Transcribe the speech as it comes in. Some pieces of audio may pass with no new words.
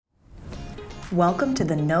Welcome to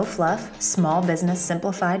the No Fluff Small Business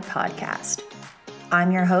Simplified podcast. I'm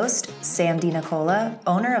your host, Sam DiNicola,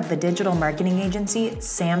 owner of the digital marketing agency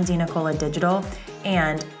Sam DiNicola Digital,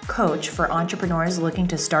 and coach for entrepreneurs looking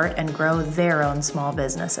to start and grow their own small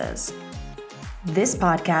businesses. This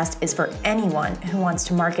podcast is for anyone who wants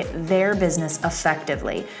to market their business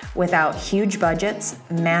effectively without huge budgets,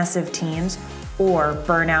 massive teams, or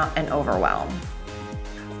burnout and overwhelm.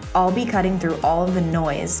 I'll be cutting through all of the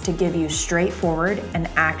noise to give you straightforward and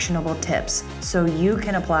actionable tips so you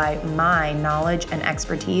can apply my knowledge and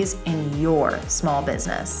expertise in your small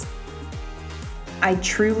business. I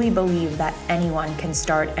truly believe that anyone can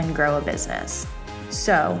start and grow a business.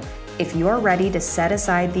 So, if you're ready to set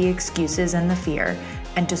aside the excuses and the fear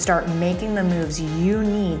and to start making the moves you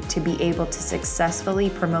need to be able to successfully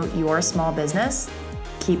promote your small business,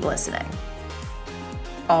 keep listening.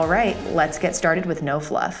 All right, let's get started with no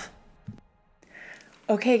fluff.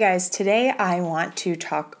 Okay, guys, today I want to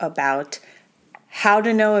talk about how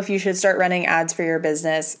to know if you should start running ads for your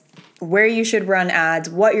business, where you should run ads,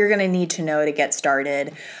 what you're going to need to know to get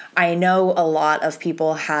started. I know a lot of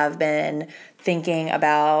people have been thinking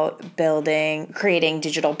about creating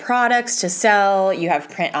digital products to sell. You have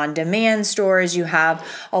print on demand stores. You have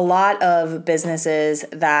a lot of businesses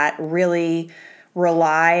that really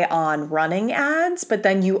rely on running ads, but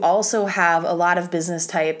then you also have a lot of business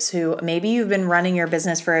types who maybe you've been running your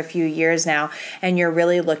business for a few years now and you're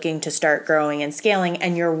really looking to start growing and scaling,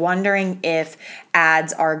 and you're wondering if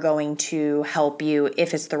ads are going to help you,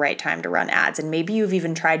 if it's the right time to run ads. And maybe you've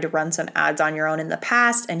even tried to run some ads on your own in the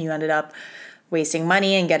past and you ended up wasting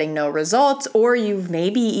money and getting no results, or you've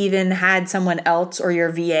maybe even had someone else or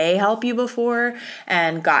your VA help you before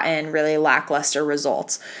and gotten really lackluster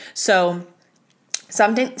results. So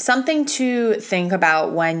Something to think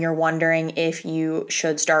about when you're wondering if you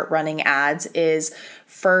should start running ads is,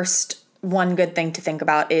 first, one good thing to think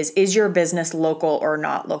about is your business local or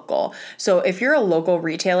not local? So if you're a local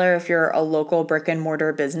retailer, if you're a local brick and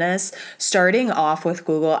mortar business, starting off with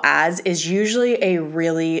Google Ads is usually a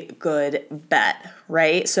really good bet,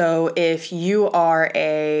 right? So if you are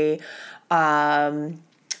a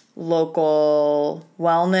local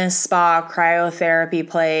wellness spa, cryotherapy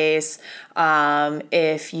place,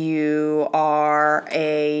 if you are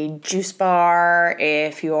a juice bar,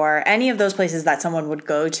 if you are any of those places that someone would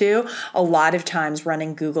go to, a lot of times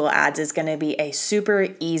running Google Ads is going to be a super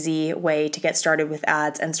easy way to get started with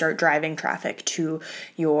ads and start driving traffic to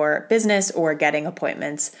your business or getting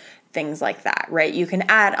appointments, things like that, right? You can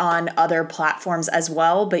add on other platforms as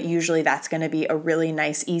well, but usually that's going to be a really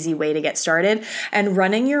nice, easy way to get started. And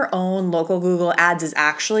running your own local Google Ads is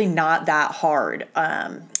actually not that hard.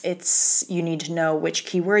 You need to know which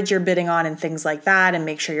keywords you're bidding on and things like that, and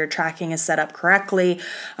make sure your tracking is set up correctly.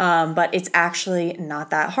 But it's actually not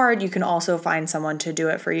that hard. You can also find someone to do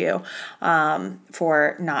it for you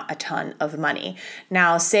for not a ton of money.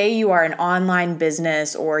 Now, say you are an online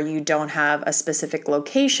business or you don't have a specific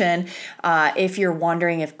location. If you're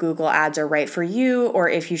wondering if Google Ads are right for you, or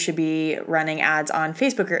if you should be running ads on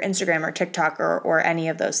Facebook or Instagram or TikTok or any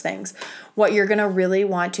of those things, what you're going to really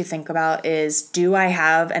want to think about is, do I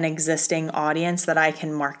have an existing audience that I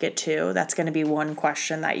can market to? That's going to be one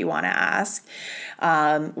question that you want to ask.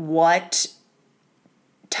 What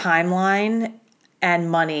timeline and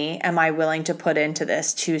money am I willing to put into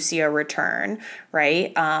this to see a return,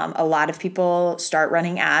 right? A lot of people start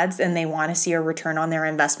running ads and they want to see a return on their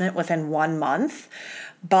investment within 1 month.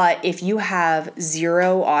 But if you have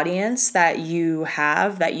zero audience that you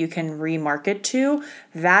can remarket to,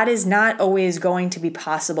 that is not always going to be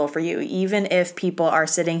possible for you. Even if people are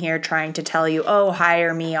sitting here trying to tell you, oh,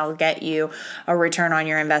 hire me, I'll get you a return on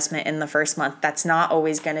your investment in the first month, that's not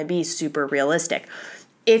always going to be super realistic.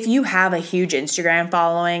 If you have a huge Instagram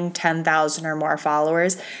following, 10,000 or more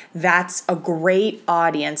followers, that's a great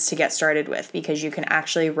audience to get started with, because you can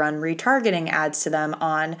actually run retargeting ads to them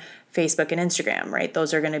on Facebook and Instagram, right?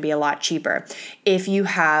 Those are going to be a lot cheaper. If you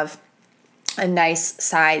have a nice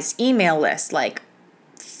sized email list, like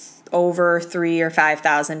over 3,000 or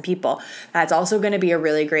 5,000 people, that's also going to be a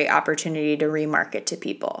really great opportunity to remarket to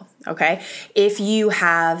people. Okay. If you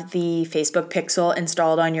have the Facebook pixel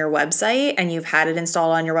installed on your website and you've had it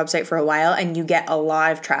installed on your website for a while and you get a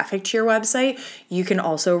lot of traffic to your website, you can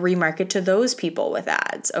also remarket to those people with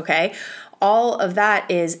ads. Okay. All of that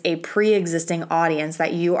is a pre-existing audience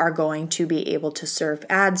that you are going to be able to serve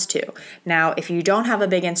ads to. Now, if you don't have a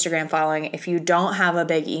big Instagram following, if you don't have a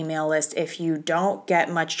big email list, if you don't get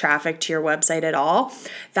much traffic to your website at all,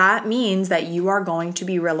 that means that you are going to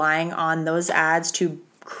be relying on those ads to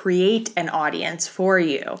create an audience for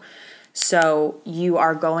you. So you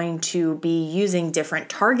are going to be using different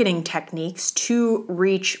targeting techniques to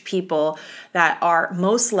reach people that are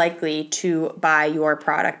most likely to buy your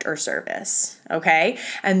product or service, okay?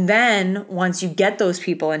 And then once you get those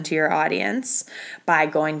people into your audience by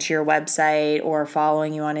going to your website or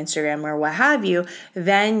following you on Instagram or what have you,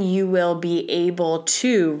 then you will be able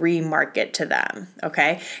to remarket to them,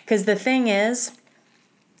 okay? Because the thing is,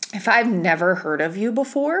 if I've never heard of you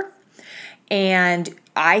before, and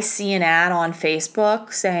I see an ad on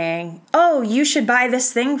Facebook saying, oh, you should buy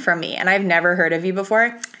this thing from me, and I've never heard of you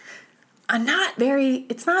before,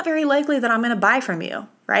 it's not very likely that I'm going to buy from you,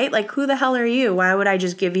 right? Like, who the hell are you? Why would I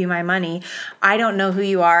just give you my money? I don't know who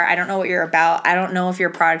you are. I don't know what you're about. I don't know if your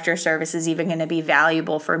product or service is even going to be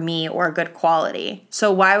valuable for me or good quality.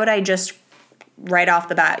 So why would I just right off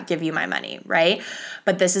the bat give you my money, right?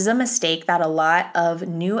 But this is a mistake that a lot of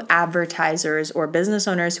new advertisers or business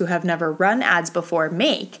owners who have never run ads before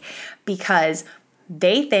make, because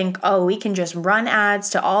they think, oh, we can just run ads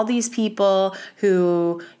to all these people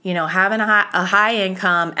who, have a high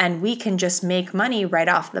income, and we can just make money right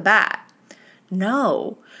off the bat.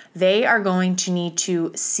 No, they are going to need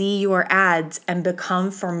to see your ads and become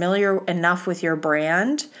familiar enough with your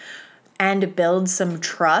brand and build some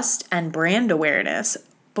trust and brand awareness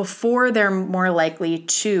before they're more likely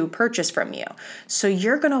to purchase from you. So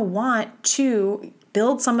you're going to want to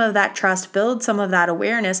build some of that trust, build some of that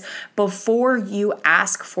awareness before you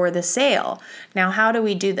ask for the sale. Now, how do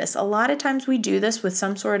we do this? A lot of times we do this with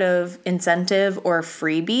some sort of incentive or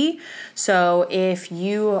freebie. So if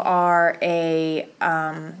you are a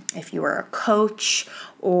coach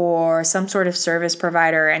or some sort of service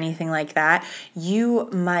provider or anything like that, you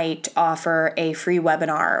might offer a free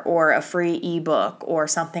webinar or a free ebook or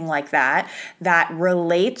something like that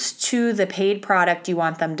relates to the paid product you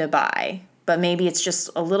want them to buy. But maybe it's just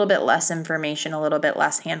a little bit less information, a little bit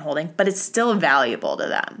less hand-holding, but it's still valuable to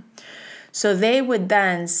them. So they would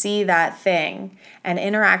then see that thing and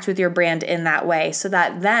interact with your brand in that way, so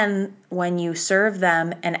that then when you serve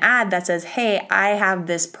them an ad that says, hey, I have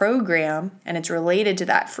this program and it's related to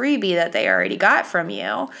that freebie that they already got from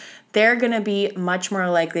you, they're going to be much more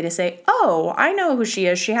likely to say, oh, I know who she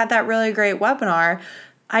is. She had that really great webinar.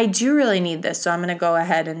 I do really need this, so I'm going to go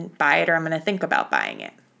ahead and buy it, or I'm going to think about buying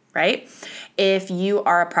it, right? If you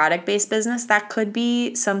are a product-based business, that could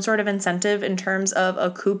be some sort of incentive in terms of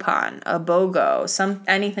a coupon, a BOGO,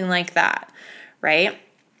 anything like that, right?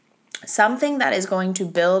 Something that is going to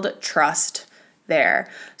build trust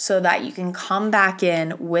there so that you can come back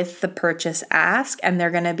in with the purchase ask, and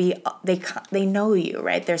they're going to be, they know you,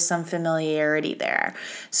 right? There's some familiarity there.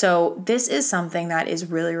 So this is something that is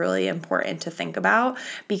really, really important to think about,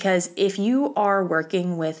 because if you are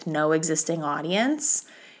working with no existing audience,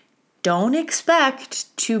 don't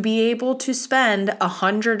expect to be able to spend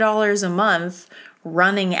 $100 a month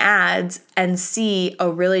running ads and see a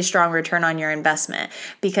really strong return on your investment,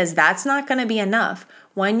 because that's not going to be enough.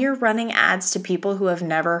 When you're running ads to people who have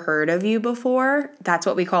never heard of you before, that's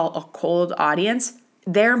what we call a cold audience,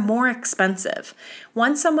 they're more expensive.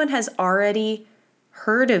 Once someone has already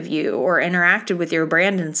heard of you or interacted with your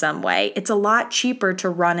brand in some way, it's a lot cheaper to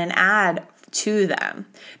run an ad to them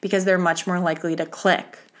because they're much more likely to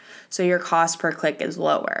click. So your cost per click is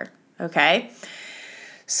lower, okay?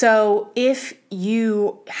 So if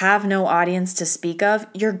you have no audience to speak of,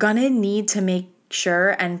 you're gonna need to make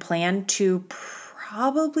sure and plan to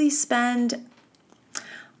probably spend,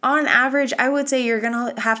 on average, I would say you're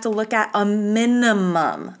gonna have to look at a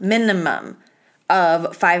minimum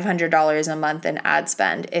of $500 a month in ad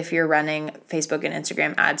spend if you're running Facebook and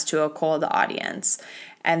Instagram ads to a cold audience.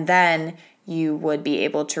 And then you would be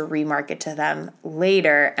able to remarket to them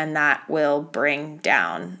later, and that will bring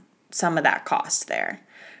down some of that cost there.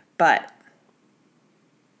 But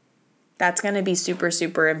that's going to be super,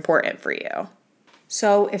 super important for you.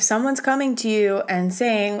 So if someone's coming to you and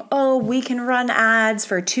saying, oh, we can run ads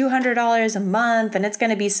for $200 a month and it's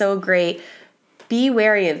going to be so great, be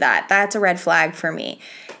wary of that. That's a red flag for me.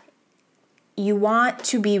 You want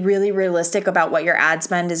to be really realistic about what your ad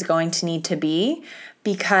spend is going to need to be,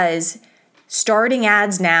 because starting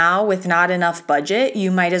ads now with not enough budget,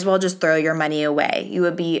 you might as well just throw your money away. You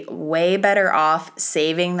would be way better off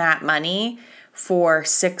saving that money for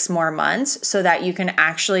 6 more months so that you can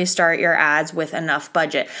actually start your ads with enough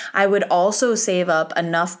budget. I would also save up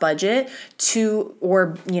enough budget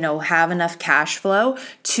have enough cash flow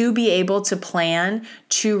to be able to plan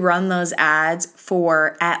to run those ads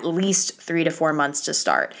for at least 3 to 4 months to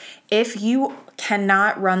start. If you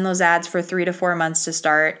cannot run those ads for 3 to 4 months to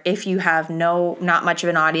start, if you have not much of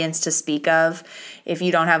an audience to speak of, if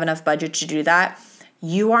you don't have enough budget to do that,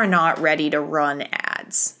 you are not ready to run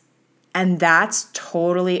ads. And that's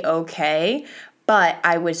totally okay. But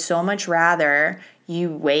I would so much rather you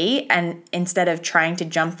wait, and instead of trying to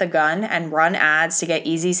jump the gun and run ads to get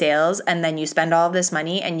easy sales, and then you spend all of this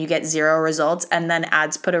money and you get zero results, and then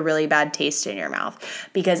ads put a really bad taste in your mouth.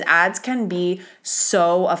 Because ads can be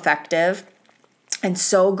so effective and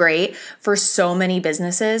so great for so many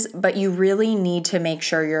businesses, but you really need to make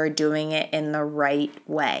sure you're doing it in the right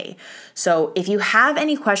way. So if you have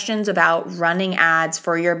any questions about running ads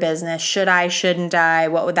for your business, should I, shouldn't I,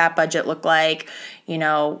 what would that budget look like,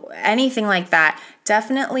 anything like that,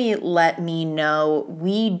 definitely let me know.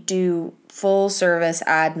 We do full service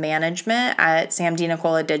ad management at Sam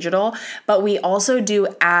DiNicola Digital, but we also do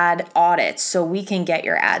ad audits, so we can get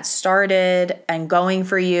your ads started and going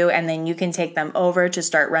for you, and then you can take them over to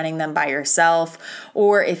start running them by yourself.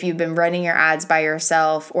 Or if you've been running your ads by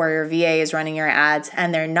yourself, or your VA is running your ads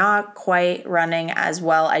and they're not quite running as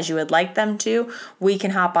well as you would like them to, we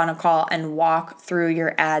can hop on a call and walk through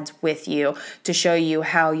your ads with you to show you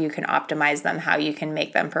how you can optimize them, how you can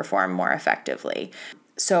make them perform more effectively.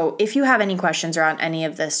 So if you have any questions around any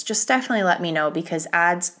of this, just definitely let me know, because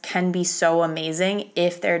ads can be so amazing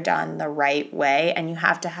if they're done the right way, and you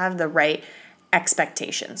have to have the right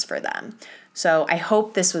expectations for them. So I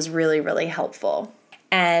hope this was really, really helpful.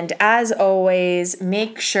 And as always,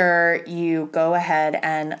 make sure you go ahead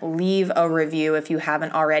and leave a review if you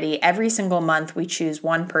haven't already. Every single month, we choose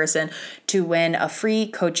one person to win a free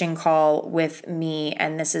coaching call with me.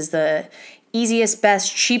 And this is the easiest,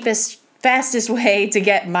 best, cheapest, fastest way to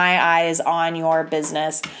get my eyes on your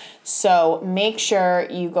business. So make sure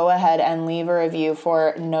you go ahead and leave a review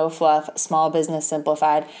for No Fluff Small Business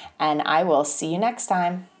Simplified, and I will see you next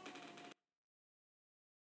time.